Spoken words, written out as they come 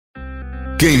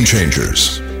Game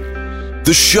Changers.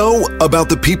 The show about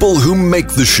the people who make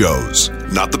the shows,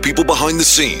 not the people behind the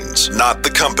scenes, not the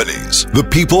companies, the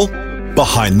people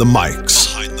behind the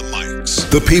mics.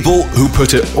 The people who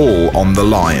put it all on the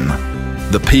line.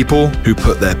 The people who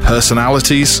put their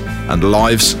personalities and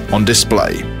lives on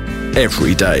display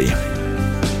every day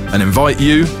and invite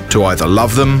you to either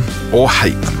love them or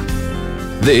hate them.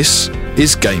 This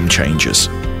is Game Changers,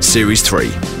 Series 3,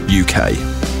 UK.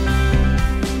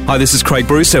 Hi, this is Craig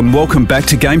Bruce and welcome back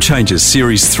to Game Changers,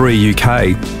 Series 3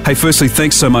 UK. Hey, firstly,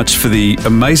 thanks so much for the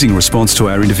amazing response to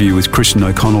our interview with Christian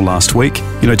O'Connell last week.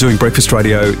 You know, doing breakfast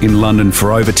radio in London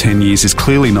for over 10 years is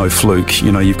clearly no fluke.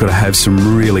 You know, you've got to have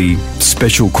some really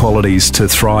special qualities to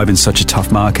thrive in such a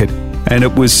tough market. And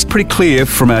it was pretty clear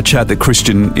from our chat that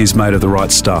Christian is made of the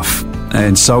right stuff.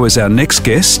 And so is our next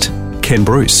guest, Ken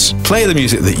Bruce. Play the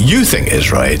music that you think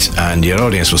is right, and your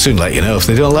audience will soon let you know if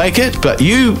they don't like it, but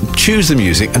you choose the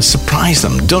music and surprise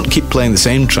them. Don't keep playing the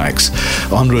same tracks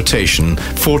on rotation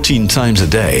 14 times a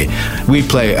day. We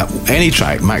play any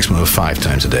track maximum of 5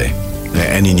 times a day.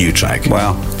 Any new track.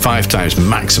 Wow. 5 times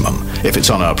maximum if it's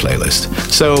on our playlist.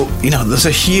 So, you know, there's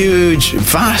a huge,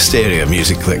 vast area of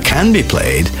music that can be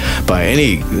played by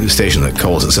any station that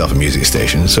calls itself a music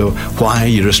station. So why are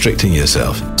you restricting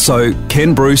yourself? So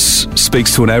Ken Bruce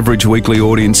speaks to an average weekly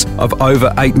audience of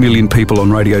over 8 million people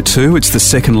on Radio 2. It's the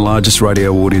second largest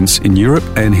radio audience in Europe,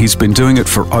 and he's been doing it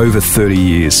for over 30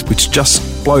 years, which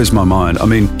just blows my mind. I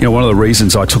mean, you know, one of the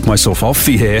reasons I took myself off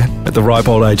the air at the ripe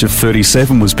old age of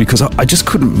 37 was because I just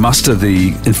couldn't muster the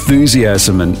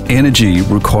enthusiasm and energy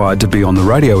required to be on the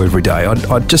radio every day.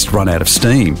 I'd just run out of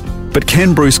steam. But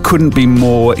Ken Bruce couldn't be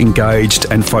more engaged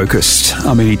and focused.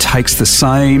 I mean, he takes the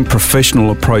same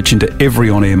professional approach into every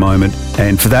on-air moment,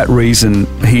 and for that reason,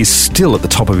 he's still at the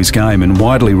top of his game and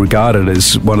widely regarded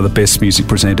as one of the best music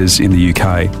presenters in the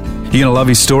UK. You're going to love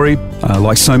his story.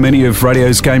 Like so many of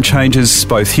radio's game changers,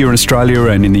 both here in Australia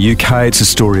and in the UK, it's a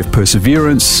story of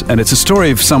perseverance, and it's a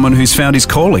story of someone who's found his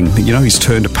calling. You know, he's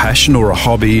turned a passion or a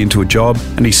hobby into a job,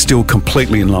 and he's still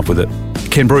completely in love with it.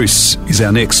 Ken Bruce is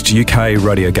our next UK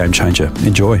radio game changer.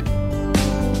 Enjoy.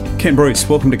 Ken Bruce,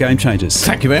 welcome to Game Changers.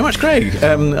 Thank you very much, Craig.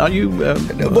 Are you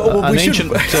an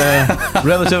ancient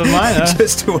relative of mine?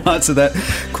 Just to answer that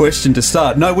question to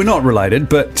start. No, we're not related,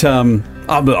 but I'm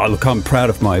proud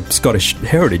of my Scottish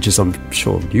heritage, as I'm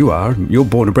sure you are. You're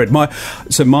born and bred.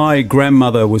 My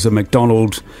grandmother was a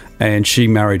MacDonald, and she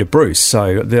married a Bruce.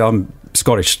 So I'm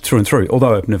Scottish through and through,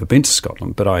 although I've never been to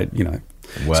Scotland, but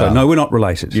Well, so no, we're not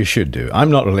related. You should do.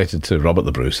 I'm not related to Robert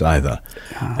the Bruce either.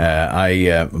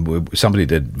 Somebody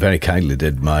very kindly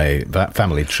did my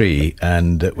family tree,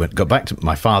 and got back to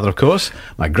my father, of course.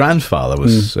 My grandfather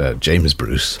was James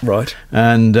Bruce. Right.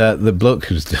 And the bloke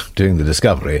who's doing the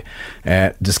discovery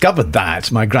discovered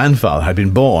that my grandfather had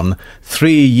been born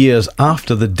 3 years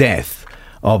after the death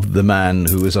of the man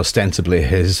who was ostensibly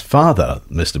his father,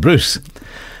 Mr. Bruce.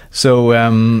 So, I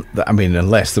mean,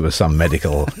 unless there was some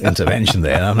medical intervention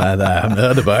there I haven't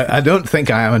heard about, I don't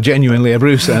think I am genuinely a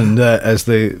Bruce. And as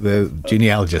the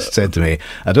genealogist said to me,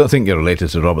 I don't think you're related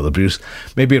to Robert the Bruce,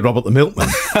 maybe Robert the Milkman.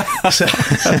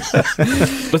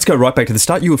 Let's go right back to the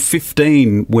start. You were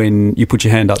 15 when you put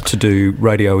your hand up to do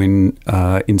radio in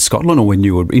Scotland, or when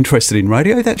you were interested in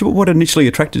radio. What initially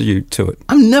attracted you to it?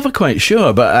 I'm never quite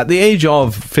sure, but at the age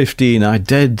of 15, I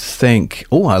did think,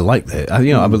 I like that.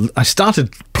 I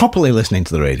started properly listening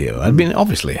to the radio. I'd been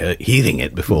obviously hearing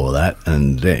it before that,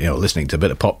 and listening to a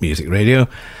bit of pop music radio,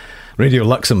 Radio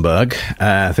Luxembourg,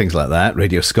 things like that,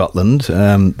 Radio Scotland,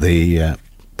 the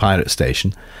pirate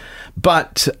station.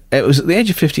 But it was at the age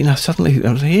of 15, I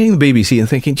was hearing the BBC and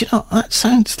thinking, that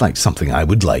sounds like something I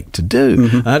would like to do.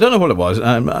 Mm-hmm. I don't know what it was.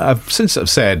 I've since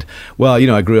said,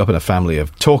 I grew up in a family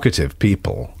of talkative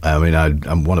people. I mean,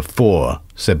 I'm one of 4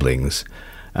 siblings.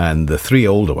 And the 3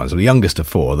 older ones, the youngest of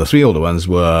 4, the 3 older ones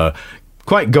were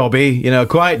quite gobby,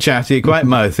 quite chatty, quite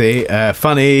mouthy,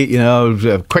 funny,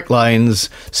 quick lines,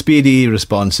 speedy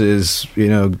responses,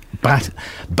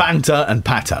 banter and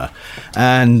patter.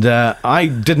 And I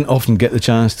didn't often get the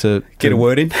chance to get a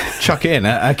word in, chuck in.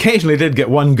 I occasionally did get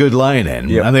one good line in,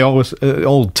 yep. And they always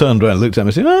all turned around and looked at me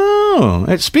and said, "Oh,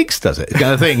 it speaks, does it?"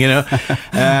 kind of thing,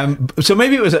 So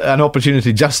maybe it was an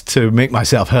opportunity just to make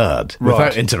myself heard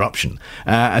without interruption.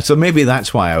 So maybe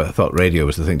that's why I thought radio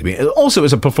was the thing to be. Also, it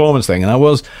was a performance thing, and I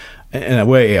was, in a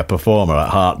way, a performer at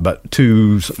heart, but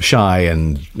too shy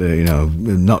and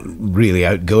not really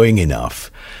outgoing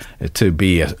enough to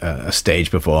be a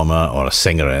stage performer or a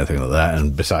singer or anything like that.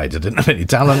 And besides, I didn't have any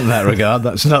talent in that regard.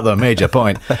 That's not the major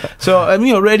point. So,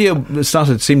 radio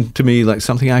seemed to me like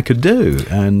something I could do.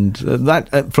 And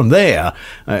that from there,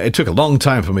 it took a long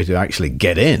time for me to actually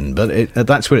get in, but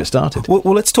that's where it started. Well,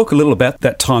 let's talk a little about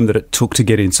that time that it took to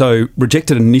get in. So,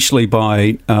 rejected initially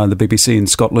by the BBC in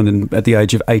Scotland at the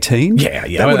age of 18? Yeah.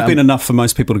 That would have been enough for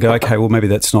most people to go, okay, well, maybe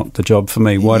that's not the job for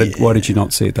me. Why did you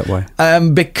not see it that way?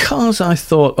 Because I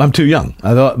thought I'm too young.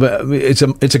 I thought, but it's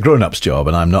a grown-up's job,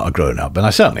 and I'm not a grown-up, and I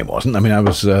certainly wasn't. I mean, I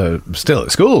was still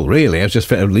at school, really. I was just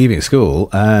leaving school,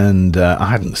 and I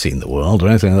hadn't seen the world or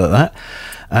anything like that.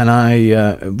 And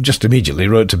I just immediately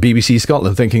wrote to BBC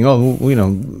Scotland thinking,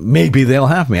 maybe they'll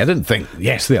have me. I didn't think,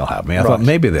 yes, they'll have me. I thought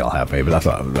maybe they'll have me, but I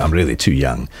thought I'm really too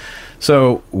young.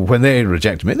 So when they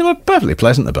rejected me, they were perfectly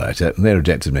pleasant about it, and they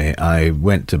rejected me. I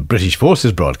went to British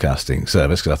Forces Broadcasting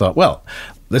Service because I thought, well,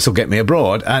 this will get me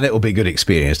abroad and it will be a good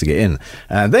experience to get in.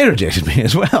 And they rejected me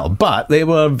as well, but they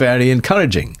were very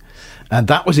encouraging. And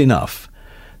that was enough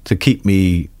to keep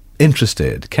me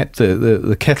interested, kept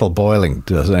the kettle boiling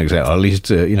to an extent, or at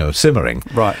least simmering.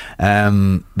 Right.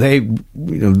 They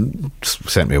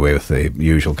sent me away with the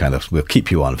usual kind of "we'll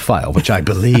keep you on file," which I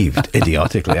believed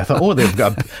idiotically. I thought, they've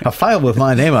got a file with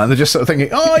my name on it. And they're just sort of thinking,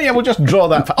 we'll just draw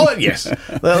that file. Oh yes,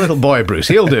 the little boy Bruce,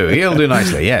 he'll do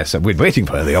nicely. Yes, we're waiting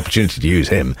for the opportunity to use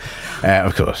him.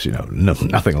 Of course,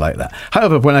 nothing like that.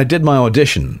 However, when I did my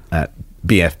audition at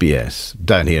BFBS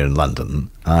down here in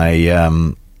London,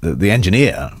 the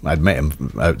engineer, I'd met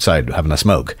him outside having a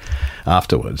smoke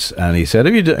afterwards, and he said,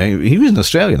 he was an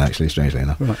Australian, actually, strangely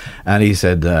enough. Right. And he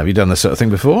said, have you done this sort of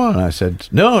thing before? And I said,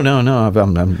 no,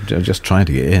 I'm just trying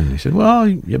to get in. He said, well,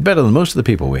 you're better than most of the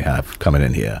people we have coming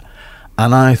in here.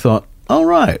 And I thought, all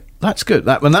right, that's good.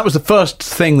 That was the first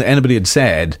thing that anybody had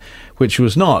said, which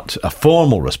was not a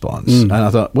formal response. And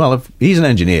I thought, well, if he's an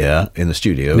engineer in the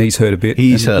studio, and he's heard a bit,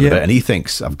 and he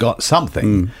thinks I've got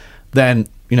something, then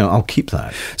I'll keep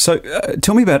that. So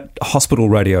tell me about hospital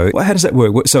radio. How does that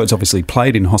work? So it's obviously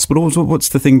played in hospitals. What's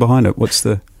the thing behind it? What's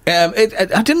the...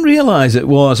 I didn't realise it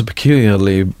was a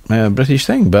peculiarly British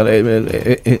thing, but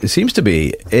it seems to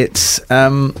be. It's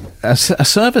a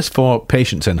service for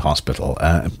patients in hospital,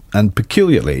 and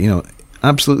peculiarly,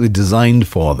 absolutely designed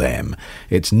for them.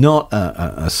 It's not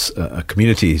a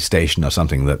community station or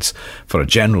something that's for a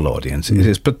general audience. It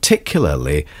is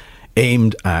particularly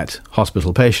aimed at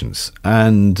hospital patients.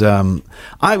 And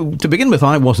to begin with,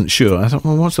 I wasn't sure. I thought,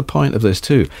 well, what's the point of this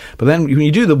too? But then when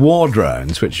you do the ward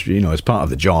rounds, which, is part of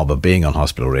the job of being on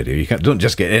hospital radio, you don't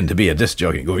just get in to be a disc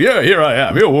jockey and go, yeah, here I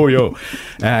am, yo.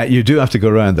 You do have to go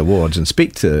around the wards and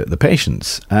speak to the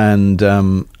patients. And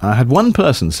I had one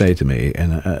person say to me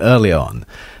early on,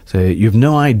 you've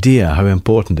no idea how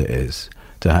important it is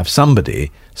to have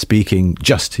somebody speaking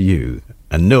just to you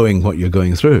and knowing what you're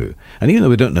going through. And even though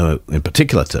we don't know in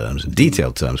particular terms, in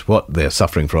detailed terms, what they're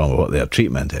suffering from or what their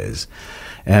treatment is,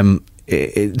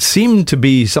 it seemed to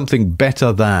be something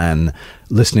better than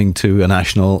listening to a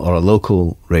national or a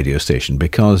local radio station,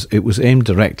 because it was aimed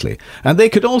directly. And they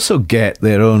could also get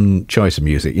their own choice of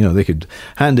music. They could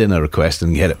hand in a request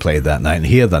and get it played that night and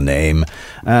hear their name.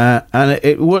 And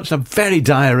it works on a very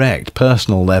direct,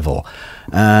 personal level.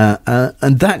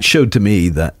 And that showed to me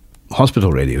that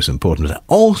hospital radio is important. But it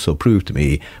also proved to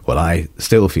me what I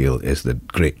still feel is the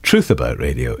great truth about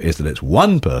radio, is that it's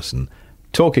one person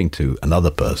talking to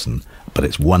another person, but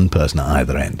it's one person at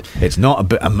either end. It's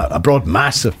not a broad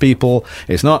mass of people.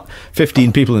 It's not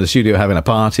 15 people in the studio having a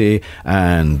party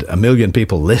and 1 million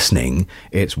people listening.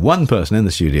 It's one person in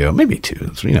the studio, maybe 2,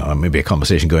 3, maybe a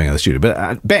conversation going on in the studio, but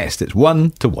at best it's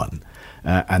 1-to-1.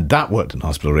 And that worked in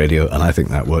hospital radio, and I think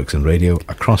that works in radio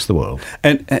across the world.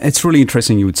 And it's really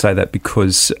interesting you would say that,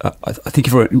 because I think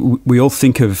we all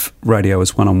think of radio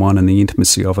as one-on-one and the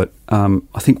intimacy of it.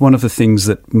 I think one of the things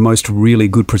that most really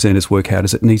good presenters work out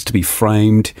is it needs to be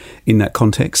framed in that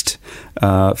context.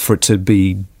 For it to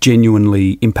be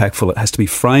genuinely impactful, it has to be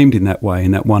framed in that way,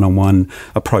 in that one-on-one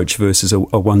approach versus a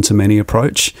one-to-many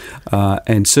approach.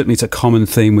 And certainly it's a common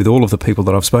theme with all of the people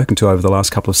that I've spoken to over the last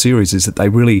couple of series, is that they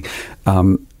really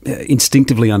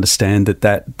instinctively understand that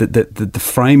the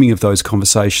framing of those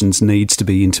conversations needs to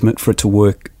be intimate for it to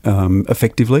work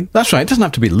effectively. That's right. It doesn't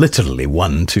have to be literally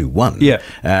 1-to-1.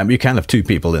 Yeah. You can have 2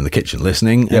 people in the kitchen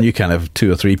listening, and you can have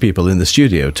 2 or 3 people in the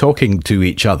studio talking to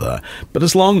each other. But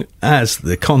as long as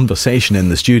the conversation in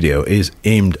the studio is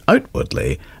aimed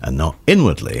outwardly and not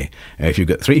inwardly, if you've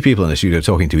got 3 people in the studio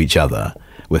talking to each other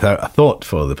without a thought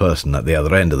for the person at the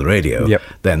other end of the radio,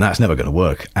 then that's never going to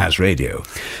work as radio.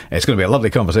 It's going to be a lovely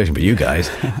conversation for you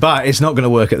guys, but it's not going to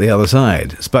work at the other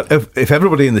side. But if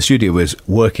everybody in the studio was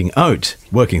working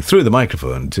talking through the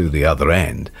microphone to the other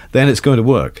end, then it's going to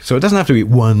work. So it doesn't have to be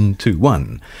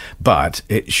 1-to-1, but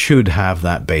it should have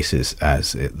that basis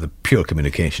as the pure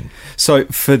communication. So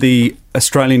for the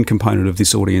Australian component of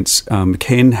this audience,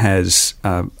 Ken has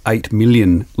 8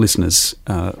 million listeners.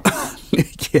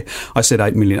 Yeah, I said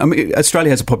 8 million. I mean, Australia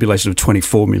has a population of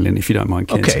 24 million, if you don't mind,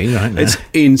 Ken. Okay, right. It's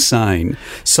insane.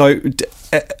 So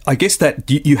I guess that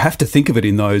you have to think of it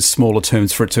in those smaller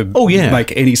terms for it to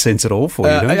make any sense at all for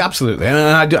you, don't you? Absolutely.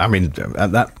 And I mean,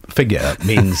 that figure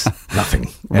means nothing.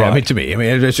 Right. I mean, to me,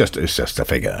 it's just a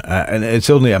figure. And it's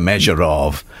only a measure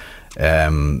of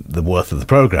the worth of the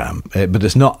programme. But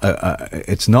it's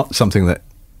not something that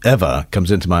ever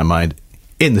comes into my mind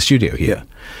in the studio here.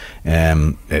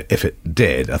 If it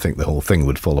did, I think the whole thing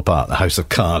would fall apart. The house of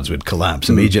cards would collapse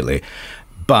immediately.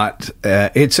 But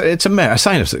it's a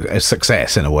sign of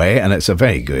success in a way, and it's a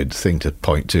very good thing to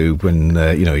point to when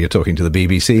you're talking to the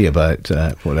BBC about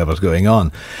whatever's going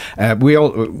on. We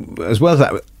all, as well as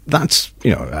that, that's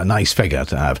a nice figure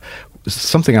to have.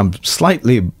 Something I'm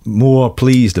slightly more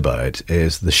pleased about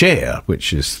is the share,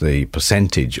 which is the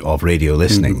percentage of radio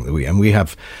listening that we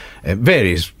have. It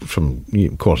varies from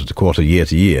quarter to quarter, year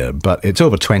to year, but it's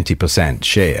over 20%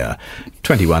 share.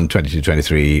 21, 22,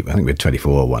 23, I think we had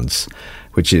 24 once,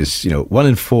 which is 1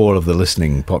 in 4 of the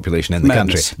listening population in the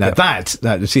country. Now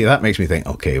that makes me think,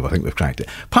 okay, well, I think we've cracked it.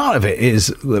 Part of it is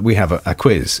that we have a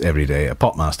quiz every day, a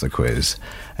Popmaster quiz,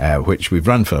 which we've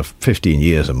run for 15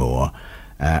 years or more.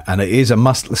 And it is a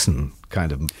must-listen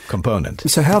kind of component.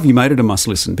 So how have you made it a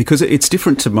must-listen? Because it's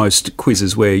different to most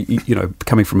quizzes where,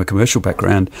 coming from a commercial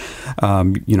background,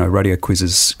 radio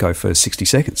quizzes go for 60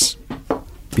 seconds.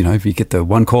 If you get the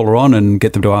one caller on and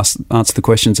get them to answer the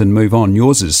questions and move on,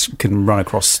 yours can run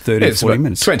across 30 or 40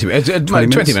 minutes. 20 minutes.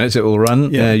 20 minutes it will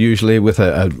run, usually with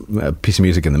a piece of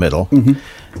music in the middle.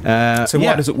 So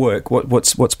why does it work?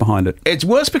 What's behind it? It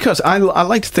works because I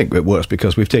like to think it works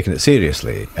because we've taken it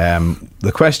seriously.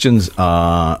 The questions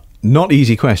are not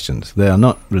easy questions. They are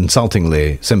not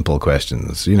insultingly simple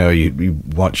questions. You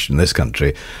watch in this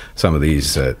country some of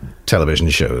these television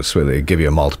shows where they give you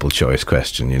a multiple choice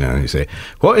question, and you say,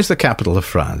 what is the capital of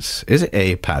France? Is it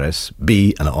A, Paris,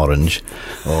 B, an orange,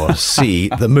 or C,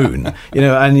 the moon?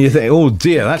 And you think, oh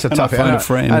dear, that's a tough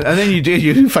one. And then you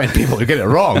do find people who get it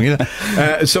wrong.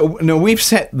 So we've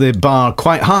set the bar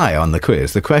quite high on the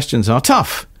quiz. The questions are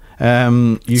tough.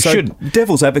 Should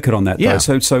devil's advocate on that though.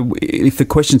 So if the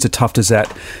questions are tough, does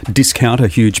that discount a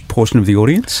huge portion of the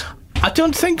audience? I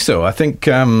don't think so. I think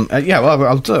I've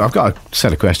got a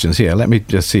set of questions here. Let me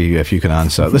just see if you can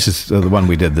answer. This is the one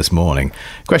we did this morning.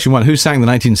 Question 1: who sang the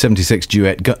 1976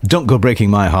 duet "Don't Go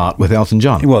Breaking My Heart" with Elton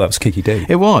John? Well, that was Kiki D.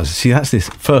 It was. See, that's this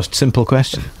first simple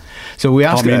question. So we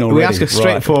ask a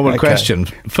straightforward question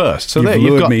first. So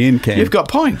you've got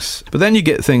points. But then you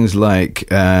get things like,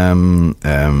 were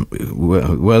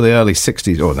the early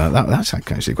 60s? Oh, that's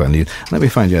actually quite neat. Let me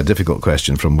find you a difficult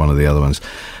question from one of the other ones.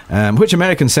 Which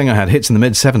American singer had hits in the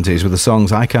mid-70s with the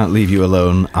songs "I Can't Leave You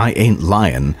Alone," "I Ain't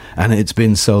Lying," and "It's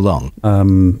Been So Long"?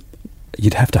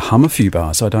 You'd have to hum a few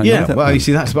bars. I don't know that. Well, you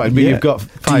see, that's about. You've got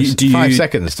 5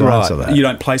 seconds to answer that. You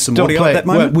don't play some audio at that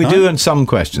moment? Well, we do in some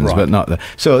questions, but not.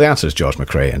 So the answer is George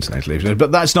McRae, incidentally.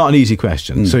 But that's not an easy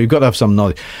question. So you've got to have some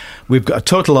knowledge. We've got a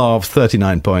total of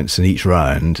 39 points in each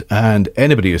round, and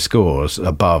anybody who scores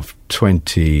above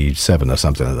 27 or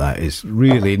something like that is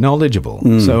really knowledgeable.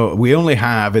 So we only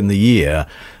have in the year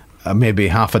maybe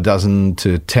half a dozen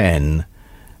to 10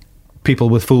 people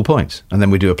with full points, and then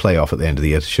we do a playoff at the end of the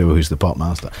year to show who's the pop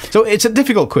master. So it's a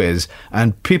difficult quiz,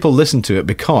 and people listen to it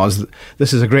because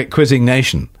this is a great quizzing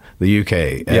nation. The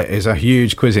UK is a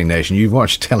huge quizzing nation. You've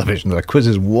watched television, there are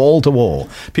quizzes wall to wall.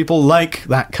 People like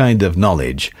that kind of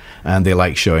knowledge, and they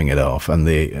like showing it off, and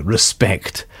they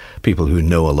respect people who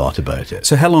know a lot about it.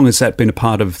 So how long has that been a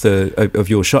part of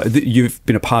your show? You've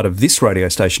been a part of this radio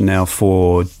station now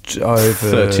for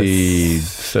over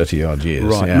 30 odd years.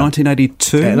 Right,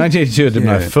 1982? 1982 I did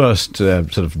my first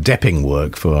sort of depping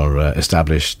work for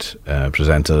established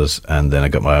presenters, and then I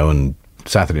got my own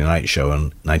Saturday night show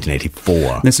in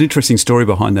 1984. There's an interesting story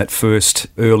behind that first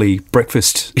early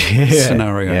breakfast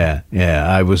scenario. Yeah.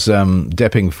 I was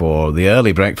depping for the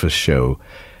early breakfast show.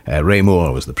 Ray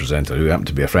Moore was the presenter, who happened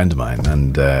to be a friend of mine,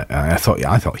 and I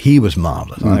thought he was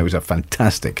marvellous. I was a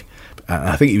fantastic.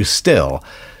 I think he was still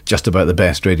just about the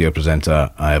best radio presenter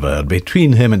I ever heard.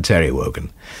 Between him and Terry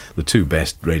Wogan, the two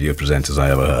best radio presenters I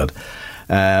ever heard.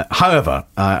 However,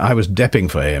 I was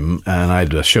depping for him, and I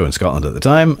had a show in Scotland at the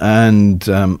time, and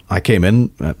I came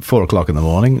in at 4 o'clock in the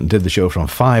morning and did the show from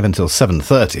 5 until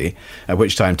 7:30, at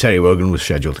which time Terry Wogan was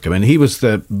scheduled to come in. He was,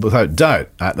 without doubt,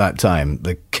 at that time,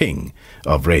 the king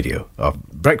of radio, of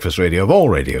breakfast radio, of all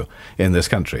radio in this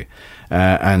country.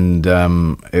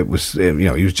 It was,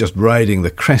 he was just riding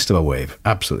the crest of a wave,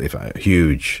 absolutely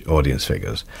huge audience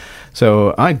figures.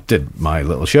 So I did my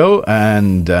little show,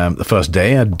 and the first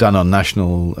day I'd done on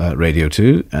national radio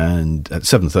too, and at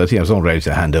 7:30 I was all ready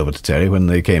to hand over to Terry when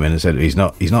they came in and said, he's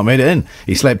not made it in.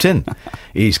 He slept in.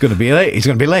 He's going to be late. He's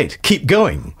going to be late. Keep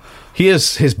going.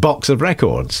 Here's his box of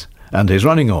records. And his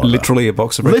running order. Literally a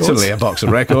box of records? Literally a box of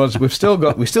records. We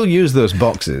still use those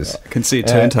boxes. I can see a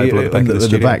turntable at the back of the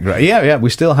studio. Background. Yeah, we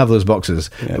still have those boxes,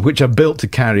 which are built to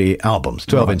carry albums,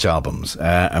 12-inch albums,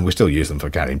 and we still use them for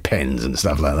carrying pens and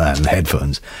stuff like that, and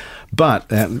headphones. But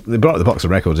they brought the box of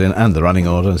records in and the running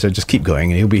order and said, just keep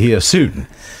going, and he'll be here soon.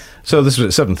 So this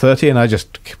was at 7:30, and I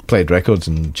just played records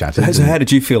and chatted. So how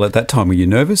did you feel at that time? Were you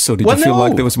nervous, or did you feel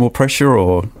like there was more pressure?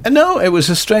 Or no, it was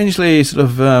a strangely sort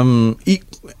of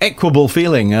equable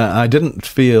feeling. I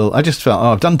just felt,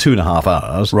 I've done 2.5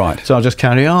 hours, right? So I'll just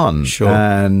carry on. Sure.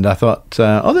 And I thought,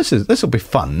 this will be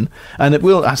fun, and it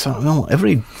will. I thought, well,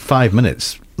 every 5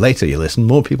 minutes later you listen,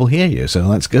 more people hear you, so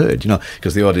that's good,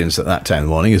 because the audience at that time in the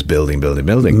morning is building.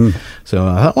 So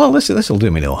I thought, well, this will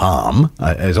do me no harm,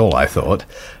 is all I thought,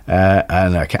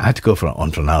 and I had to go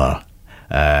on for an hour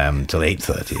till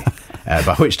 8:30,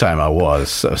 by which time I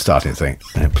was sort of starting to think,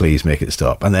 please make it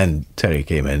stop. And then Terry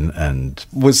came in, and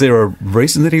was there a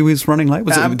reason that he was running late?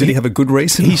 Did he have a good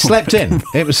reason? He slept in.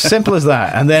 It was simple as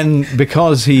that. And then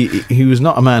because he was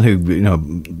not a man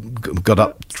who got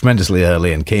up tremendously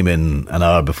early and came in an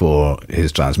hour before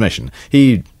his transmission,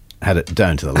 he had it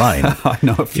down to the line. I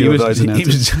know a few of those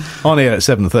announcers. He was on air at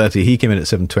 7:30. He came in at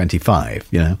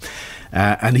 7:25.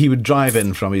 And he would drive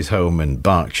in from his home in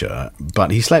Berkshire,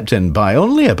 but he slept in by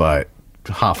only about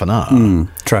half an hour.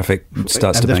 Traffic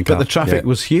starts to bank up. But the traffic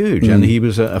was huge, and he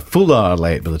was a full hour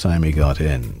late by the time he got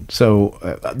in. So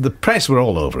the press were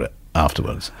all over it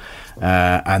afterwards.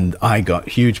 And I got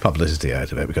huge publicity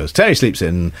out of it because Terry sleeps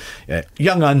in,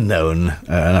 young unknown.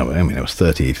 I was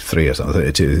 33 or something,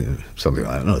 32, something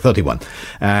like that. No, 31.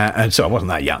 And so I wasn't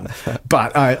that young.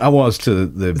 But I was to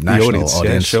the national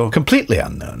audience completely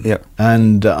unknown. Yep.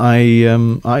 And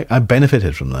I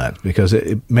benefited from that because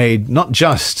it made not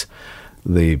just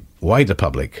the wider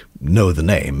public know the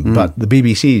name, but the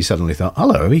BBC suddenly thought,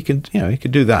 hello, he could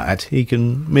do that. He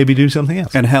can maybe do something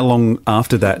else. And how long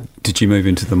after that did you move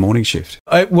into the morning shift?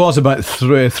 It was about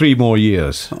three more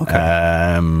years.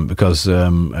 Okay. Because it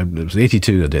was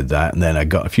 82 I did that, and then I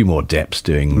got a few more deps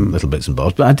doing little bits and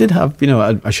bobs. But I did have,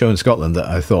 a show in Scotland that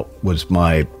I thought was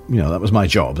my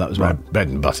job. That was my bread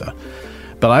and butter.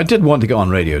 But I did want to go on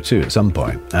radio too at some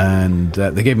point, and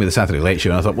they gave me the Saturday Late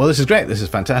Show, and I thought, well, this is great, this is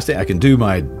fantastic. I can do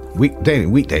my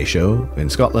weekday show in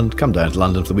Scotland, come down to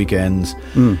London for the weekends.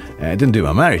 It didn't do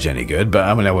my marriage any good, but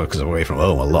I was away from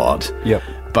home a lot. Yep.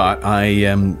 But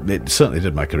it certainly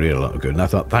did my career a lot of good, and I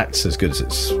thought that's as good as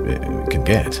it can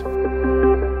get.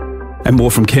 And more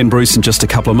from Ken Bruce in just a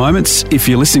couple of moments. If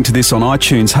you're listening to this on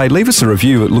iTunes, hey, leave us a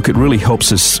review. Look, it really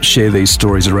helps us share these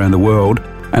stories around the world.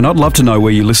 And I'd love to know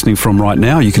where you're listening from right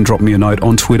now. You can drop me a note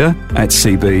on Twitter at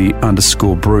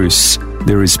 @CB_Bruce.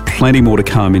 There is plenty more to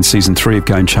come in Season 3 of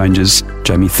Game Changers.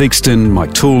 Jamie Theakston,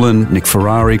 Mike Toolin, Nick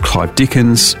Ferrari, Clive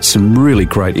Dickens, some really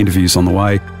great interviews on the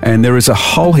way. And there is a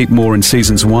whole heap more in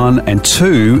Seasons 1 and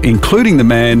 2, including the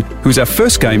man who's our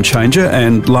first Game Changer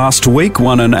and last week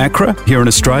won an ACRA here in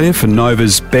Australia for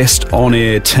Nova's Best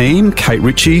On-Air Team, Kate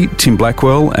Ritchie, Tim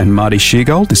Blackwell and Marty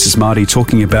Sheargold. This is Marty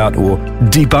talking about or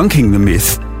debunking the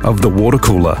myth of the water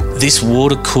cooler. This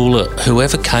water cooler,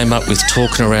 whoever came up with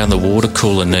talking around the water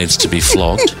cooler needs to be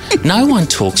flogged. No one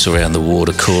talks around the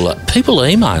water cooler. People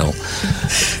email.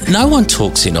 No one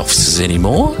talks in offices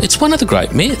anymore. It's one of the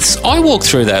great myths. I walk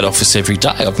through that office every day.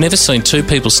 I've never seen two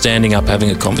people standing up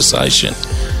having a conversation.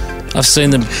 I've seen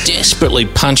them desperately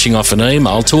punching off an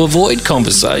email to avoid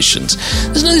conversations.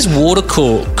 There's no this water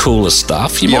cooler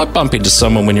stuff. You might bump into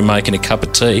someone when you're making a cup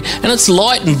of tea, and it's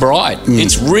light and bright.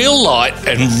 It's real light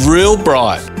and real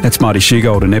bright. That's Marty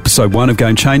Sheargold in episode 1 of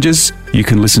Game Changers. You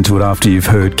can listen to it after you've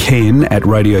heard Ken at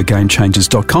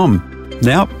radiogamechangers.com.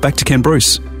 Now, back to Ken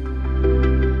Bruce.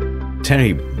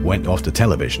 Terry went off to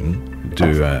television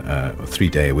to do a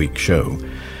 3-day-a-week show,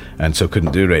 and so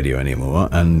couldn't do radio anymore.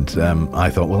 And I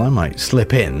thought, well, I might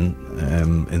slip in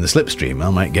the slipstream.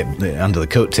 I might get under the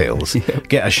coattails,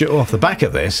 get a show off the back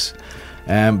of this.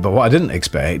 But what I didn't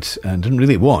expect and didn't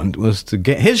really want was to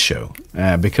get his show.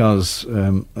 because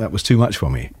that was too much for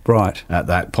me. Right. At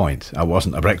that point, I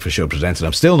wasn't a breakfast show presenter.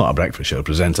 I'm still not a breakfast show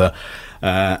presenter.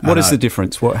 What is the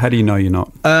difference? How do you know you're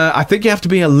not? I think you have to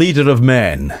be a leader of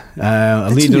men,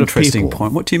 That's leader an of interesting people.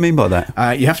 point. What do you mean by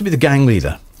that? You have to be the gang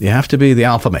leader. You have to be the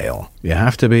alpha male. You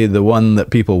have to be the one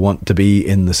that people want to be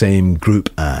in the same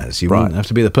group as. You have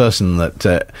to be the person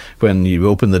that when you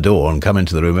open the door and come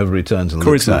into the room, everybody turns and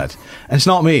looks at. And it's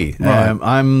not me. Right.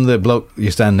 I'm the bloke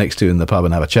you stand next to in the pub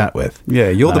and have a chat with. Yeah,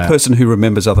 you're the person who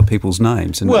remembers other people's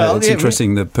names. And it's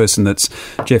interesting, the person that's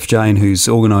Jeff Jane, who's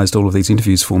organised all of these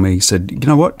interviews for me, said, you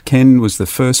know what, Ken was the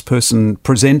first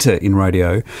presenter in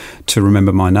radio to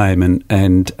remember my name,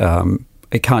 and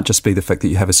it can't just be the fact that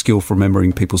you have a skill for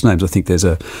remembering people's names. I think there's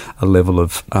a level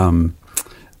of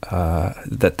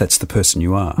that's the person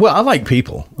you are. Well, I like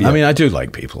people. Yeah. I mean, I do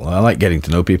like people. I like getting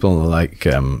to know people. I like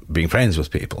being friends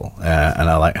with people. And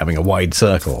I like having a wide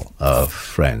circle of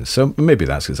friends. So maybe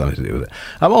that's got something to do with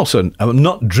it. I'm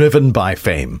not driven by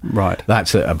fame. Right.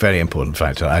 That's a very important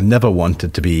factor. I never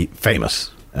wanted to be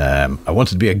famous. I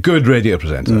wanted to be a good radio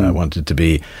presenter. I wanted to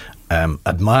be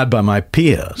admired by my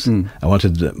peers. I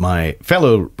wanted my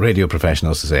fellow radio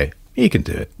professionals to say, he can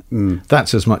do it.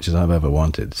 That's as much as I've ever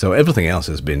wanted. So everything else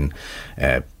has been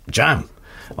jam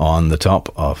on the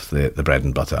top of the bread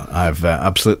and butter. I've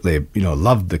absolutely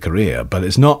loved the career, but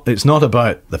it's not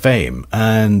about the fame.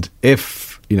 And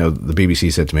if the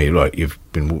BBC said to me, right, you've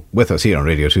been with us here on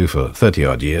Radio 2 for 30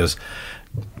 odd years,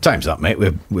 time's up, mate.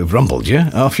 We've rumbled you.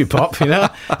 Off you pop,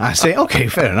 I say, okay,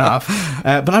 fair enough.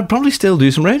 But I'd probably still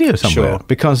do some radio somewhere. Sure.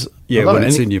 Because when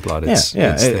it's in your blood,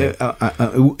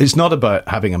 it's not about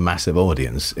having a massive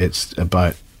audience. It's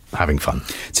about having fun.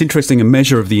 It's interesting. A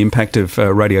measure of the impact of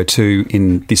Radio 2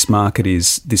 in this market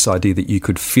is this idea that you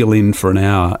could fill in for an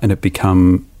hour and it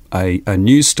become a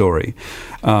news story.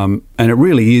 And it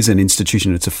really is an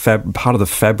institution. It's a part of the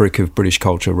fabric of British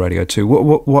culture, Radio 2.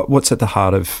 What's at the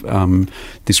heart of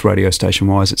this radio station?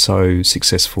 Why is it so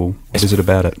successful? What is it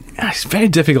about it? It's very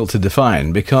difficult to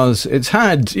define because it's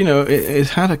had, it's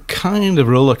had a kind of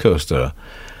roller coaster.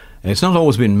 It's not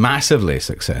always been massively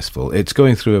successful. It's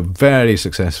going through a very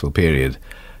successful period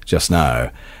just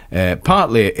now.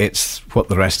 Partly it's what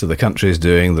the rest of the country is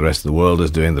doing, the rest of the world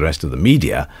is doing, the rest of the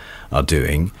media are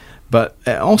doing. But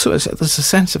also there's a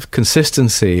sense of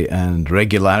consistency and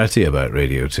regularity about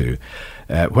Radio 2.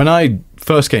 When I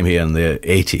first came here in the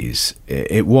 80s,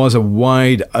 it was a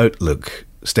wide outlook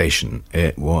station.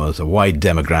 It was a wide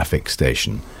demographic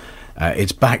station.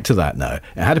 It's back to that now.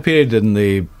 It had a period in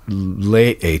the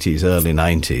late 80s, early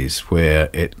 90s, where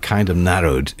it kind of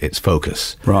narrowed its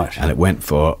focus. Right. And it went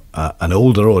for an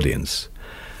older audience.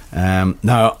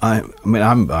 Now, I'm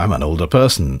an older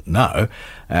person now,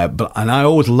 but I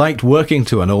always liked working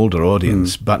to an older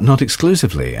audience, but not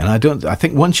exclusively. And I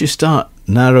think once you start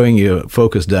narrowing your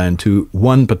focus down to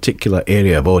one particular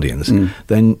area of audience,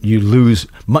 then you lose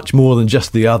much more than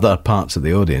just the other parts of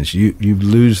the audience. You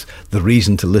lose the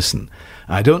reason to listen.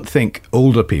 I don't think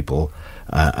older people,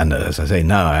 and as I say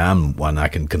now, I am one, I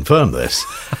can confirm this.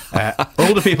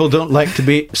 Older people don't like to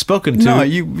be spoken to. No,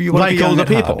 you like be older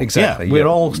people. Exactly. Yeah, we're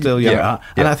all still young.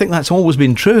 And I think that's always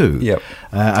been true. Yep.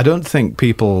 I don't think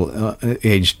people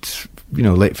aged,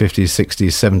 late 50s,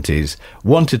 60s, 70s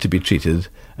wanted to be treated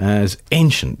as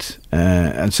ancient.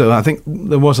 And so I think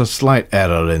there was a slight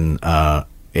error in our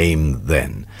aim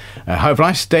then. However,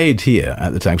 I stayed here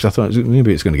at the time because I thought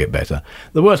maybe it's going to get better.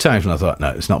 There were times when I thought, no,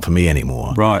 it's not for me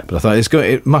anymore. Right. But I thought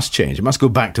it must change. It must go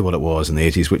back to what it was in the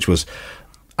 80s, which was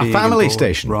a family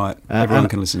station. Right. Everyone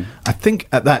can listen. I think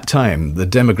at that time, the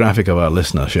demographic of our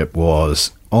listenership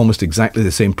was almost exactly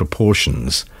the same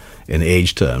proportions in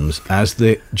age terms as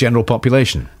the general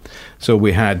population. So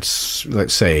we had,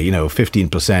 let's say,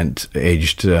 15%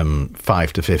 aged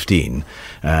 5 to 15,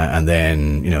 and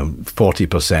then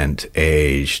 40%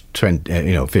 aged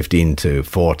 15 to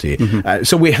 40.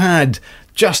 So we had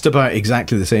just about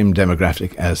exactly the same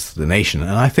demographic as the nation,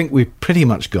 and I think we pretty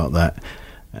much got that.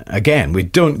 Again, we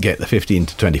don't get the 15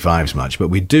 to 25s much, but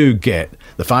we do get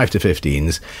the 5 to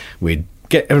 15s. We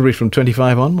get everybody from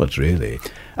 25 onwards, really.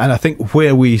 And I think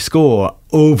where we score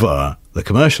over the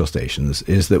commercial stations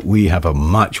is that we have a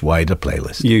much wider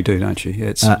playlist. You do, don't you?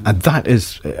 Yeah, and that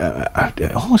is,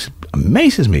 it almost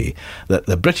amazes me that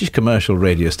the British commercial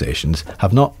radio stations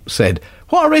have not said,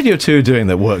 what are Radio 2 doing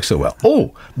that works so well?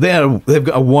 Oh, they've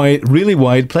got a really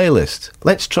wide playlist.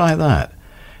 Let's try that.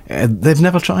 They've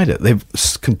never tried it. They've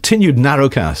continued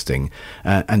narrowcasting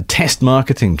and test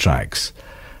marketing tracks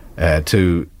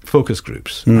to focus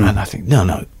groups. And I think,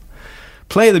 no,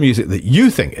 play the music that you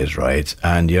think is right,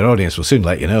 and your audience will soon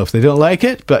let you know if they don't like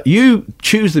it. But you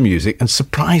choose the music and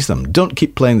surprise them. Don't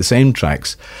keep playing the same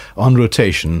tracks on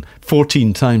rotation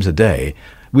 14 times a day.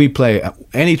 We play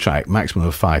any track maximum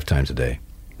of 5 times a day,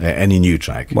 any new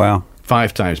track. Wow.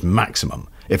 5 times maximum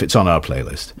if it's on our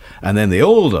playlist. And then the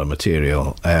older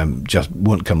material just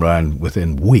won't come around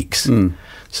within weeks.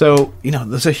 So,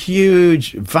 there's a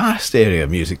huge, vast area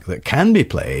of music that can be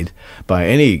played by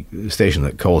any station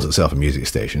that calls itself a music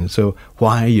station. So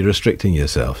why are you restricting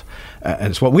yourself? And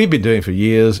it's what we've been doing for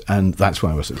years, and that's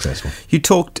why we're successful. You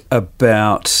talked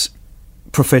about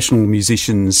professional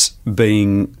musicians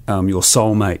being your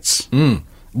soulmates.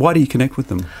 Why do you connect with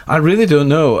them? I really don't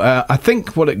know. I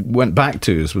think what it went back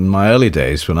to is in my early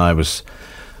days when I was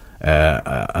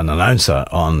an announcer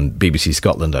on BBC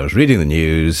Scotland. I was reading the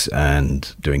news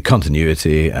and doing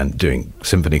continuity and doing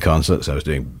symphony concerts. I was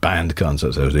doing band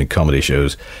concerts. I was doing comedy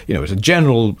shows. It was a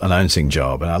general announcing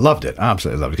job, and I loved it.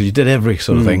 Absolutely loved it, because you did every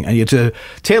sort of thing, and you had to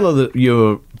tailor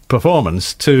your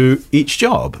performance to each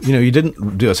job. You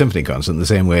didn't do a symphony concert in the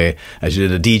same way as you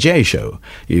did a DJ show.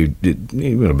 You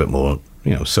were a bit more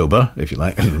sober, if you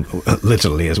like,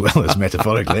 literally as well as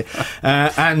metaphorically,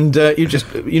 and you just,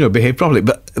 behave properly.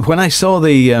 But when I saw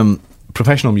the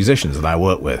professional musicians that I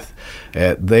work with,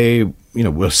 they,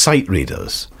 were sight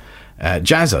readers,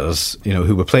 jazzers,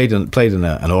 who were played in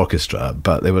an orchestra,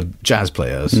 but they were jazz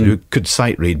players who could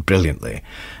sight read brilliantly,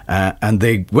 and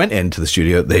they went into the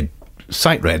studio, they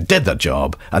sight read, did their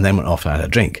job, and then went off and had a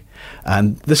drink.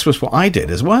 And this was what I did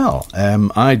as well.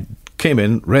 I came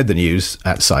in, read the news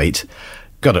at sight,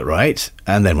 got it right,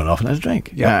 and then went off and had a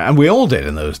drink. And we all did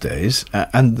in those days.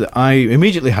 And I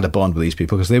immediately had a bond with these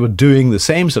people because they were doing the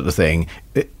same sort of thing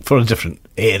for a different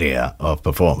area of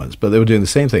performance, but they were doing the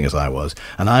same thing as I was,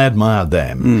 and I admired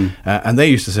them. And they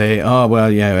used to say, "Oh,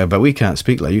 well, yeah, but we can't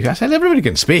speak like you can." I said, "Everybody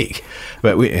can speak,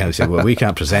 but they said, well, we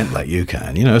can't present like you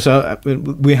can." So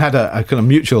we had a kind of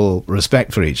mutual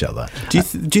respect for each other. Do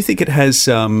you think it has...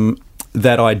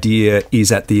 that idea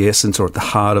is at the essence or at the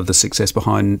heart of the success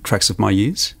behind Tracks of My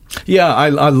Years? Yeah, I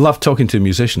love talking to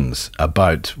musicians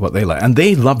about what they like, and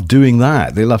they love doing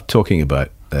that. They love talking about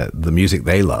the music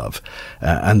they love,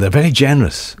 and they're very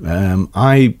generous.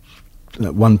 I,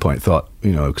 at one point, thought,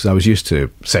 because I was used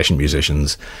to session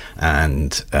musicians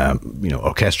and,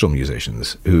 orchestral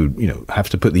musicians who, have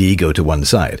to put the ego to one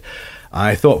side.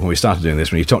 I thought when we started doing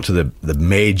this, when you talk to the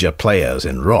major players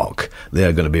in rock,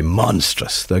 they're going to be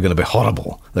monstrous. They're going to be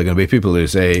horrible. They're going to be people who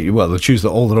say, well, they'll choose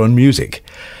all their own music.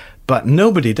 But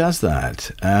nobody does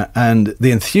that. And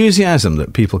the enthusiasm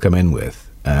that people come in with,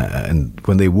 and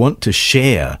when they want to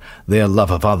share their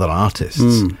love of other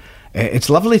artists, it's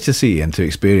lovely to see and to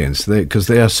experience, because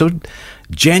they are so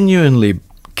genuinely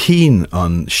keen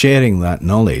on sharing that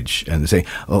knowledge and saying,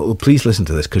 "Oh, please listen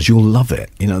to this because you'll love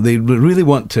it." They really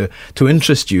want to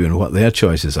interest you in what their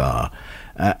choices are,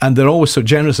 and they're always so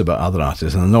generous about other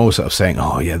artists, and they're always sort of saying,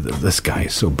 "Oh yeah, this guy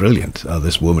is so brilliant. Oh,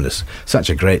 this woman is such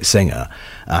a great singer.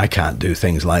 I can't do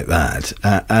things like that."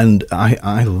 And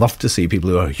I love to see people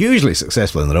who are hugely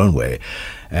successful in their own way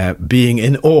being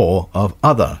in awe of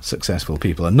other successful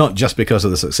people, and not just because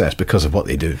of the success, because of what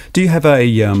they do. Do you have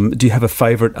a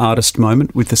favourite artist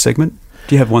moment with the segment?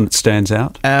 Do you have one that stands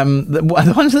out?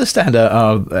 The ones that stand out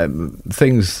are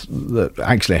things that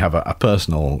actually have a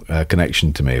personal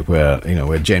connection to me, where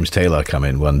James Taylor come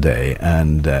in one day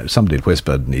and somebody had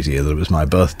whispered in his ear that it was my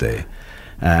birthday,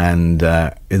 and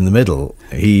in the middle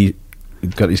he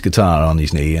got his guitar on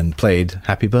his knee and played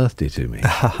Happy Birthday to me.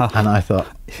 And I thought,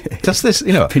 does this,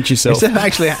 pinch yourself. Is this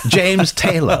actually, James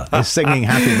Taylor is singing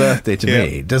Happy Birthday to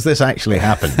me. Does this actually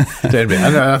happen to anybody?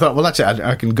 And I thought, well, that's it.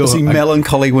 I can go. Was he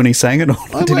melancholy when he sang it,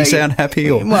 or did he sound happy?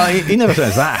 Or? Well, he never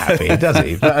sounds that happy, does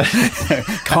he? But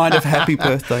kind of happy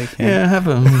birthday. Yeah, have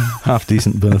a half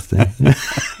decent birthday.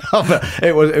 But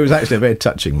it was actually a very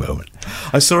touching moment.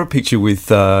 I saw a picture with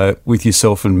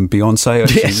yourself and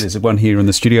Beyonce. Yes. There's one here in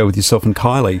the studio with yourself and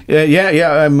Kylie.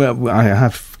 Yeah. I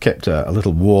have kept a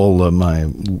little wall on my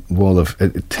wall of.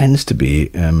 It tends to be.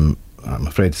 I'm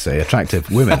afraid to say, attractive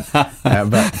women, but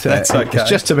That's okay. It's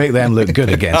just to make them look good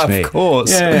against me. Of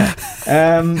course. Yeah.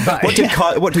 But what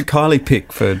did Kylie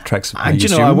pick for Tracks of My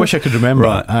Years? I wish I could remember.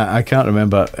 Right. I can't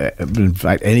remember, in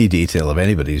fact, any detail of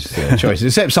anybody's choices,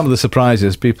 except some of the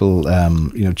surprises. People,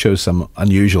 chose some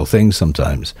unusual things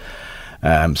sometimes.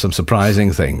 Some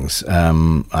surprising things.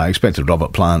 I expected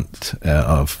Robert Plant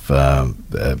of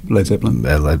Led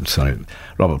Zeppelin.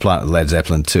 Robert Plant of Led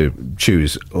Zeppelin to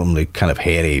choose only kind of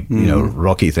hairy,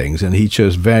 rocky things, and he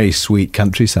chose very sweet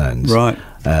country sounds, right?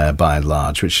 By and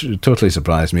large, which totally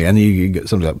surprised me. And you get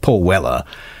somebody like Paul Weller,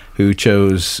 who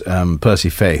chose Percy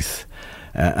Faith.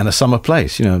 and A Summer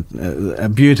Place, a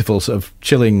beautiful sort of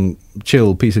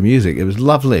chill piece of music. It was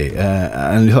lovely.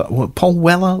 And you thought, what, Paul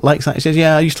Weller likes that? He says,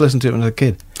 yeah, I used to listen to it when I was a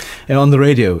kid. On the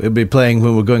radio, it'd be playing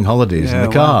when we were going holidays in the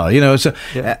car, So,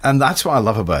 and that's what I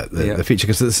love about the feature,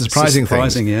 because it's surprising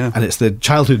things. Yeah. And it's the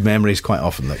childhood memories quite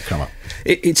often that come up.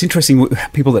 It's interesting,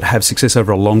 people that have success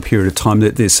over a long period of time,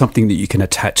 that there's something that you can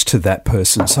attach to that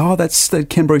person. So, that's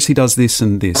Ken Bruce, he does this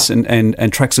and this,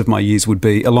 and Tracks of My Years would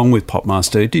be, along with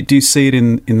Popmaster. Do you see it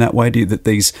in that way? That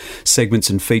these segments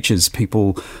and features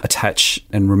people attach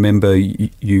and remember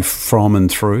you from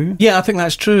and through? Yeah, I think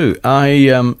that's true. I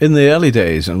in the early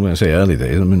days, and when I say early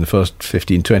days, I mean the first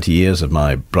 15, 20 years of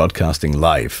my broadcasting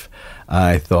life,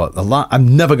 I thought,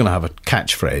 I'm never going to have a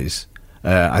catchphrase.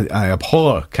 I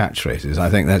abhor catchphrases. I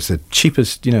think that's the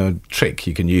cheapest, trick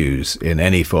you can use in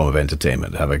any form of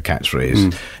entertainment. Have a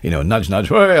catchphrase, nudge, nudge.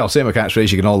 Hey, I'll say my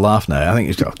catchphrase. You can all laugh now. I think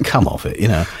it's come off it,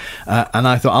 And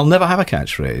I thought I'll never have a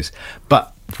catchphrase.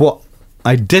 But what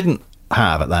I didn't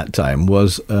have at that time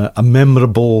was a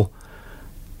memorable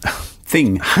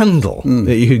handle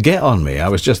that you could get on me. I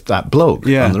was just that bloke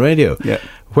on the radio. Yeah.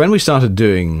 When we started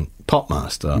doing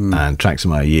Popmaster and Tracks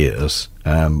of My Years,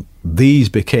 these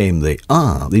became these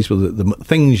were the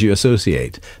things you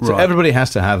associate. So everybody has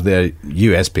to have their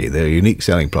USP, their unique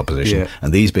selling proposition,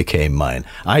 and these became mine.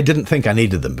 I didn't think I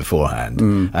needed them beforehand,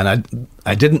 and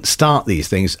I didn't start these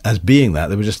things as being that.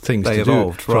 They were just things to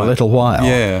do for a little while.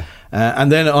 Yeah.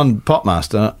 And then on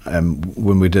Popmaster,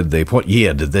 when we did what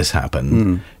year did this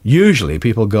happen? Usually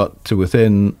people got to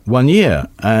within 1 year.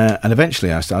 And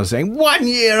eventually I started saying, 1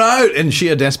 year out in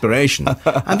sheer desperation.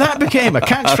 And that became a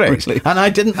catchphrase. Really? And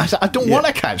I said, I don't want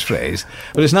a catchphrase,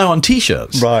 but it's now on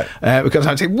T-shirts. Right. Because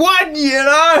I'd say, 1 year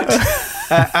out!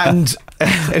 And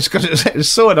it's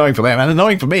so annoying for them and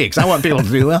annoying for me, because I want people to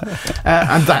do that,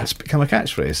 and that's become a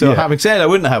catchphrase. So having said I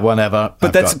wouldn't have one ever,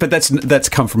 but that's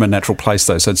come from a natural place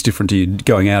though. So it's different to you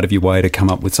going out of your way to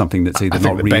come up with something that's either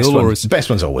not real or the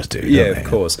best ones always do. Yeah, of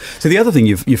course. So the other thing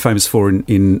you're famous for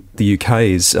in the UK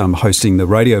is hosting the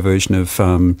radio version of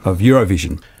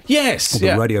Eurovision. Yes,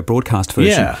 the radio broadcast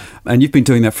version. Yeah. And you've been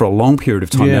doing that for a long period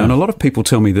of time now. And a lot of people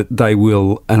tell me that they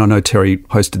will, and I know Terry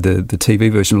hosted the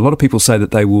TV version, a lot of people say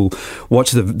that they will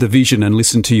watch the vision and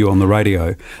listen to you on the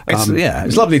radio.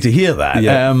 It's lovely to hear that.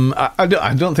 Yeah. I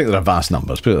don't think there are vast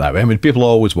numbers, put it that way. I mean, people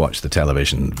always watch the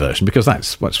television version because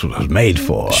that's what it was made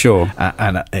for. Sure.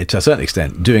 And to a certain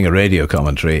extent, doing a radio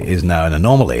commentary is now an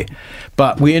anomaly.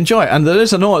 But we enjoy it. And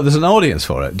there's an audience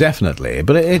for it, definitely.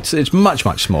 But it's much,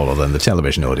 much smaller than the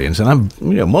television audience. And I'm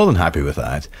more than happy with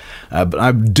that. But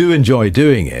I do enjoy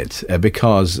doing it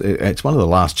because it's one of the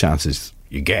last chances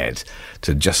you get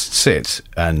to just sit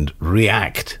and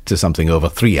react to something over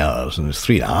 3 hours. And it's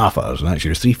 3.5 hours. And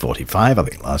actually it was 3:45, I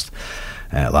think,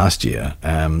 last year.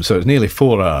 So it's nearly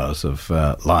 4 hours of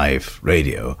live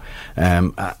radio.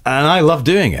 And I love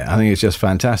doing it. I think it's just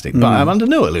fantastic. But I'm under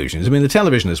no illusions. I mean, the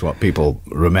television is what people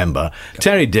remember.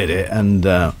 Terry did it, and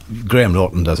Graham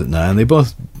Norton does it now, and they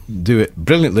both do it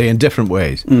brilliantly in different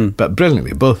ways, but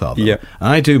brilliantly, both of them. Yep.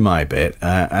 I do my bit,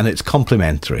 and it's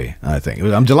complimentary, I think.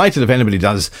 I'm delighted if anybody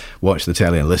does watch the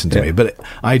telly and listen to me, but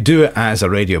I do it as a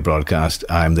radio broadcast.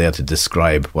 I'm there to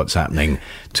describe what's happening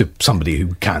to somebody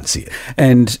who can't see it.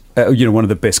 And, one of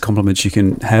the best compliments you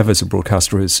can have as a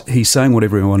broadcaster is he's saying what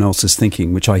everyone else is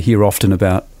thinking, which I hear often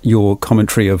about your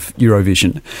commentary of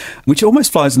Eurovision, which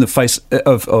almost flies in the face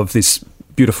of this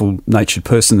beautiful natured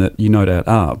person that you no doubt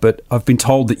are, but I've been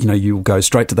told that you'll go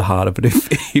straight to the heart of it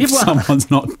if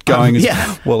someone's not going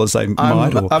as well as they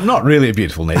might. I'm not really a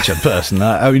beautiful natured person.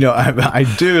 I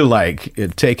do like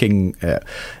taking.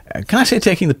 Can I say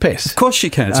taking the piss? Of course you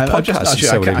can. It's a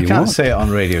podcast. I can't say it on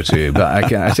radio too, but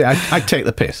I take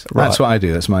the piss. Right. That's what I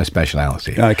do. That's my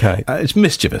speciality. Okay. It's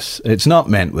mischievous. It's not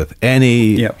meant with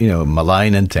any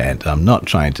malign intent. I'm not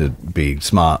trying to be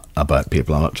smart about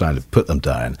people. I'm not trying to put them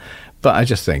down. But I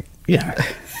just think,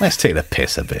 let's take the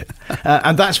piss a bit.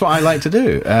 And that's what I like to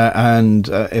do. And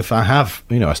if I have,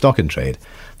 a stock in trade,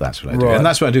 that's what I do. Right. And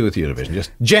that's what I do with Eurovision. Just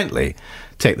gently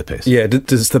take the piss. Yeah,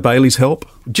 does the Baileys help?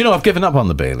 Do you know, I've given up on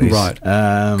the Baileys. Right.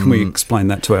 Can we explain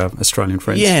that to our Australian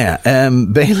friends? Yeah,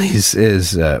 Baileys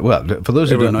is, for those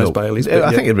who don't know... Baileys.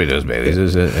 I think everybody knows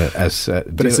Baileys.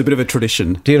 But it's a bit of a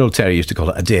tradition. Dear old Terry used to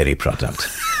call it a dairy product.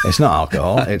 It's not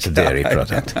alcohol, it's a dairy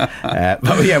product.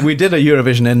 But we did a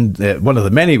Eurovision in one of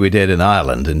the many we did in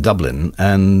Ireland, in Dublin,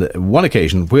 and one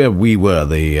occasion where we were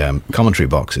the commentary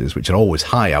boxes, which are always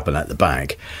high up and at the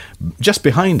back, just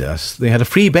behind us, they had a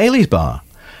free Baileys bar.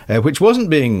 Which wasn't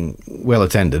being well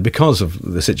attended because of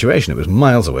the situation. It was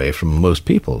miles away from most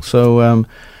people. So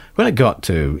when it got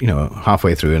to,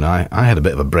 halfway through, and I had a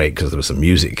bit of a break because there was some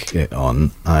music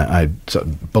on, I sort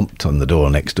of bumped on the door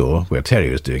next door where Terry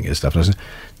was doing his stuff, and I said,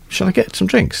 shall I get some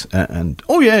drinks? And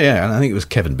I think it was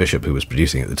Kevin Bishop who was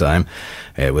producing at the time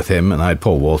with him, and I had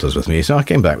Paul Walters with me, so I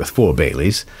came back with 4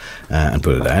 Baileys and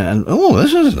put it down, and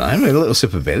this was nice, a little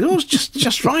sip of Bailey. It was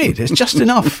just right. It's just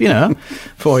enough,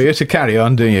 for you to carry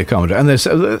on doing your commentary. And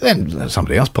then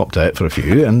somebody else popped out for a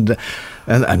few, and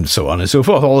so on and so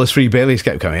forth. All the 3 Baileys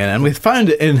kept coming in, and we found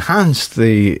it enhanced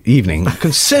the evening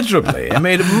considerably. It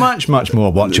made it much, much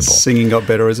more watchable. The singing got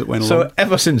better as it went along. So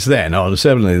ever since then, or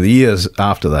certainly the years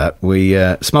after that, we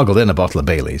smuggled in a bottle of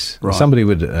Baileys. Right. Somebody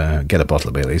would get a bottle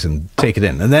of Baileys and take it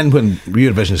in. And then when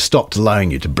Eurovision stopped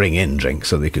allowing you to bring in drinks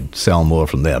so they could sell more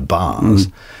from their bars,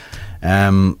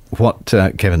 what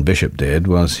Kevin Bishop did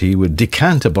was he would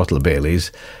decant a bottle of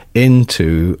Baileys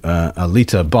into a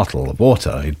litre bottle of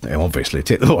water. He'd obviously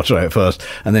take the water out first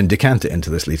and then decant it into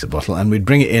this litre bottle, and we'd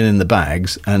bring it in the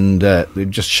bags, and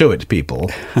we'd just show it to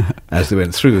people as they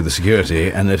went through the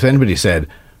security, and if anybody said,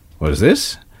 "What is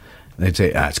this?" they'd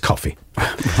say, "It's coffee."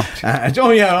 Right.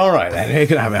 Oh yeah, all right then. You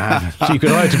could have it. So you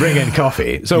could allow to bring in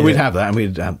coffee. So we'd have that, and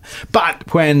we'd.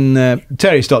 But when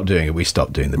Terry stopped doing it, we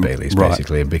stopped doing the Baileys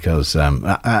basically because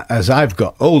as I've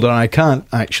got older, I can't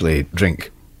actually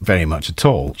drink very much at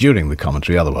all during the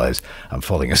commentary. Otherwise, I'm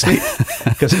falling asleep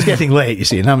because it's getting late. You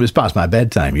see, and it's past my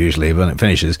bedtime usually when it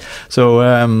finishes. So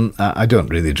I don't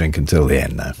really drink until the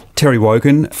end now. Terry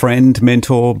Wogan, friend,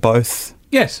 mentor, both.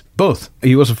 Yes, both.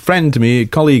 He was a friend to me, a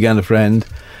colleague and a friend.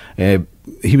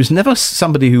 He was never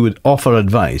somebody who would offer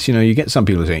advice. You get some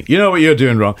people saying, "You know what you're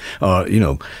doing wrong," or you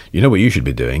know what you should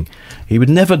be doing. He would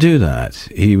never do that.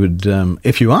 He would,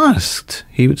 if you asked,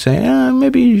 he would say,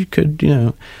 "Maybe you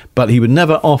could," But he would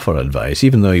never offer advice,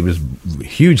 even though he was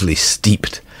hugely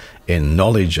steeped in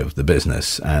knowledge of the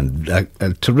business and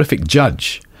a terrific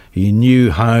judge. He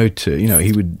knew how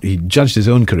to, he judged his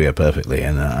own career perfectly,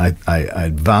 and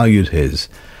I valued his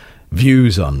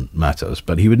views on matters,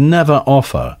 but he would never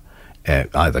offer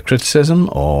either criticism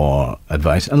or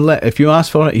advice. And if you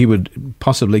asked for it, he would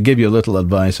possibly give you a little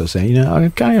advice or say, I'll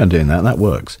carry on doing that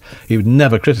works. He would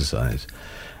never criticize.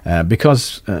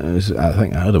 Because I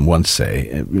think I heard him once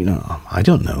say, I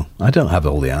don't know. I don't have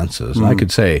all the answers. I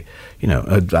could say,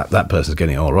 that person's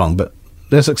getting it all wrong, but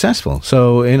they're successful.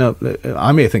 So,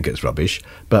 I may think it's rubbish,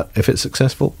 but if it's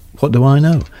successful, what do I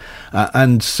know?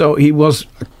 And so he was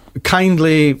a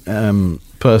kindly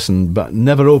person, but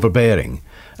never overbearing.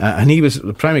 And he was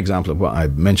a prime example of what I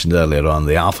mentioned earlier on,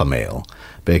 the alpha male,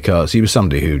 because he was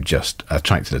somebody who just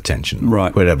attracted attention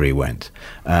wherever he went.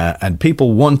 And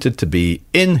people wanted to be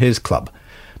in his club.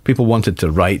 People wanted to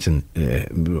write and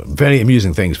very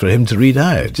amusing things for him to read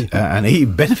out. And he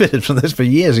benefited from this for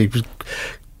years. He was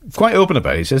quite open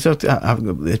about it. He says,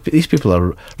 these people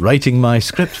are writing my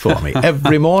script for me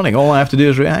every morning. All I have to do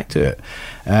is react to it.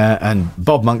 And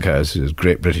Bob Monkhouse, who's a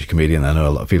great British comedian I know a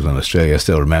lot of people in Australia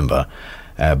still remember,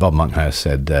 Bob Monkhouse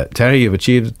said, "Terry, you've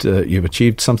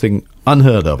achieved something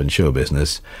unheard of in show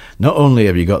business. Not only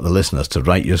have you got the listeners to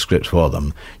write your script for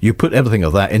them, you put everything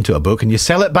of that into a book and you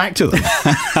sell it back to them."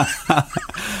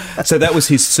 So that was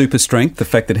his super strength, the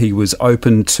fact that he was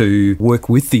open to work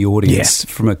with the audience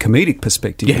from a comedic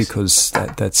perspective, because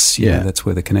that's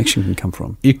where the connection can come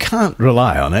from. You can't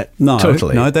rely on it.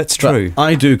 Totally. No, that's true. But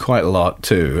I do quite a lot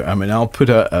too. I mean, I'll put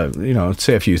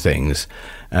say a few things,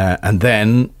 and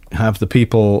then have the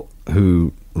people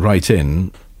who write in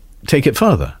take it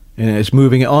further. It's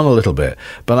moving it on a little bit,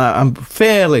 but I'm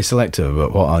fairly selective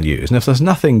about what I'll use. And if there's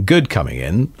nothing good coming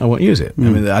in, I won't use it. I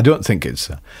mean, I don't think it's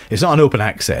not an open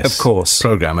access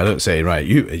program. I don't say, right,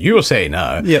 you'll say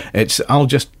now. Yep. I'll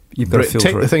just take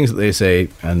the things that they say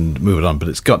and move it on, but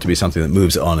it's got to be something that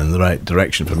moves it on in the right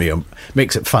direction for me, or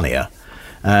makes it funnier.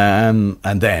 And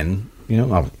then,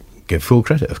 I'll give full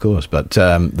credit, of course, but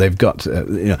they've got,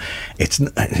 it's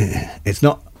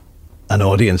not an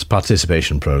audience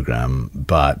participation program,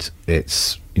 but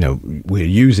it's, we're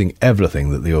using everything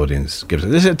that the audience gives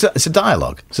us. It's a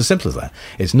dialogue. It's as simple as that.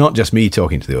 It's not just me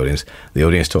talking to the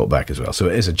audience talk back as well. So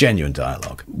it is a genuine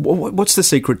dialogue. What's the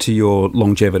secret to your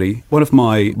longevity? One of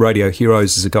my radio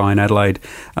heroes is a guy in Adelaide,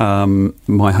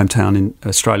 my hometown in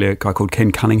Australia, a guy called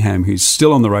Ken Cunningham, who's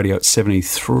still on the radio at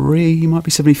 73, he might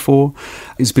be 74.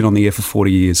 He's been on the air for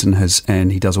 40 years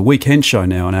and he does a weekend show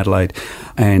now in Adelaide,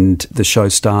 and the show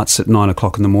starts at 9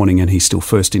 o'clock in the morning and he's still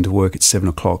first into work at 7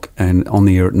 o'clock and on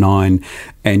the air at 9,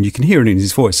 and you can hear it in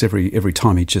his voice every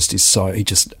time. He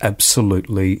just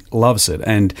absolutely loves it,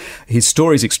 and his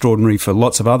story is extraordinary for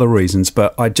lots of other reasons,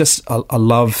 but I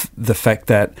love the fact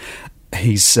that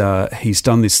he's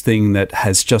done this thing that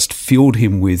has just filled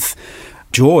him with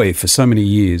joy for so many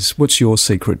years. What's your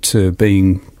secret to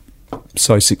being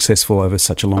so successful over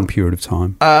such a long period of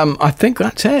time? I think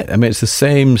that's it. I mean, it's the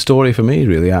same story for me,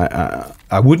 really.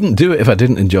 I wouldn't do it if I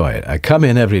didn't enjoy it. I come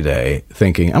in every day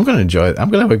thinking, I'm going to enjoy it. I'm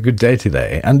going to have a good day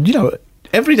today. And, you know,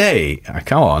 every day I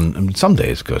come on, and some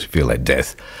days, of course, you feel like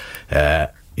death.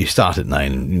 You start at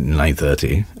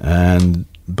 9:30, and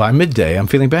by midday, I'm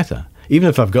feeling better. Even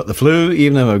if I've got the flu,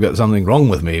 even if I've got something wrong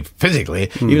with me physically,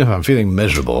 even if I'm feeling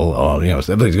miserable or, you know,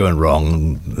 everything's going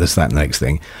wrong, this, that, and the next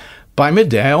thing, by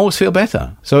midday, I always feel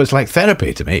better. So it's like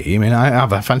therapy to me. I mean, I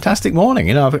have a fantastic morning.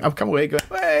 You know, I've come away going,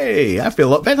 hey, I feel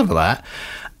a lot better for that.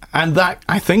 And that,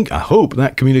 I hope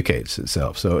that communicates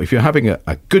itself. So if you're having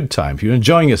a good time, if you're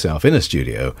enjoying yourself in a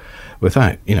studio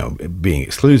without, you know, being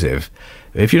exclusive,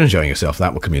 if you're enjoying yourself,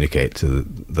 that will communicate to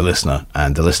the listener,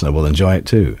 and the listener will enjoy it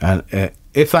too. And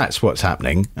if that's what's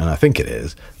happening, and I think it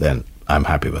is, then I'm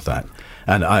happy with that.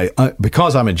 And I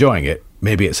because I'm enjoying it,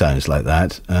 maybe it sounds like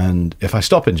that. And if I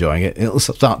stop enjoying it, it'll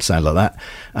start to sound like that.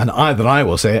 And either I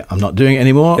will say, I'm not doing it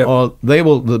anymore, or they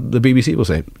will, the BBC will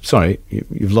say, sorry,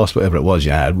 you've lost whatever it was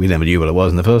you had. We never knew what it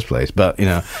was in the first place. But, you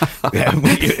know,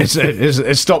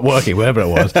 it's stopped working, whatever it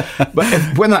was.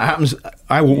 But when that happens,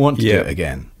 I will want to do it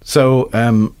again. So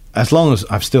as long as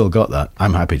I've still got that,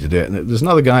 I'm happy to do it. And there's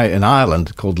another guy in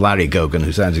Ireland called Larry Gogan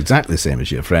who sounds exactly the same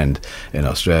as your friend in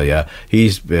Australia.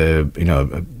 He's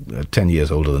 10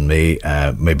 years older than me,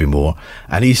 maybe more,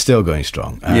 and he's still going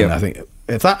strong. And I think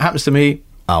if that happens to me,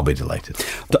 I'll be delighted.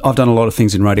 I've done a lot of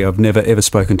things in radio. I've never ever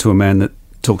spoken to a man that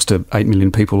talks to 8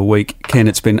 million people a week. Ken,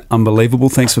 it's been unbelievable.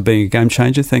 Thanks for being a game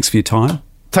changer. Thanks for your time.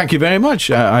 Thank you very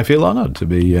much. I feel honoured to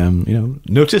be,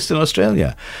 noticed in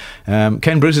Australia.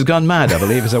 Ken Bruce has gone mad, I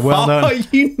believe, is a well-known. Oh,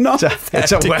 you know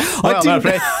it's a well-known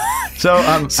phrase.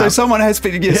 So someone has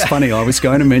been. Yes, funny. I was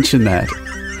going to mention that.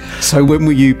 So when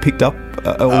were you picked up,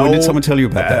 or when did someone tell you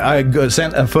about that? I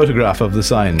sent a photograph of the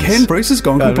signs. Ken Bruce has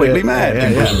gone completely mad.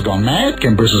 Ken Bruce has gone mad.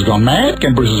 Ken Bruce has gone mad.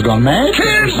 Ken Bruce has gone mad.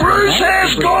 Ken Bruce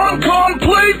has gone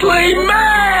completely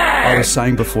mad. I was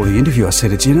saying before the interview, I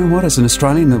said, do you know what? As an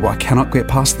Australian, I cannot get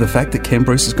past the fact that Ken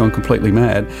Bruce has gone completely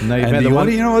mad. No, you and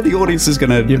you know what? The audience is going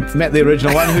to... You met the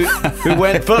original one who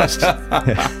went first.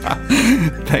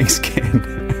 Thanks,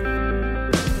 Ken.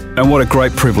 And what a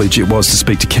great privilege it was to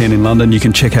speak to Ken in London. You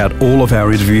can check out all of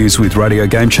our interviews with Radio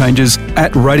Game Changers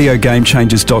at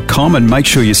radiogamechangers.com, and make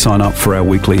sure you sign up for our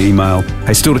weekly email.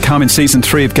 Hey, still to come in Season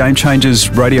 3 of Game Changers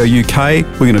Radio UK,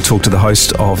 we're going to talk to the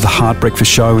host of the Heart Breakfast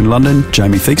Show in London,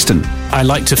 Jamie Theakston. I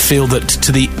like to feel that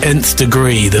to the nth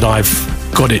degree that I've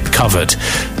got it covered.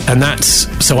 And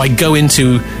so I go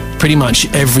into pretty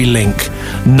much every link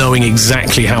knowing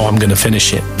exactly how I'm going to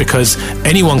finish it, because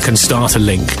anyone can start a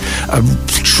link. A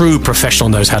true professional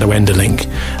knows how to end a link,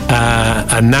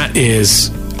 and that is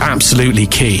absolutely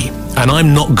key. And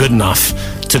I'm not good enough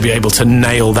to be able to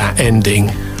nail that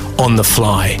ending on the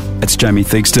fly. That's Jamie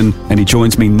Theakston, and he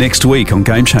joins me next week on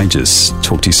Game Changers.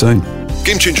 Talk to you soon.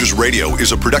 Game Changers Radio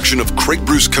is a production of Craig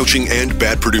Bruce Coaching and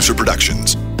Bad Producer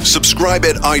Productions. Subscribe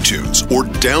at iTunes or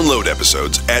download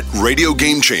episodes at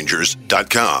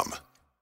radiogamechangers.com.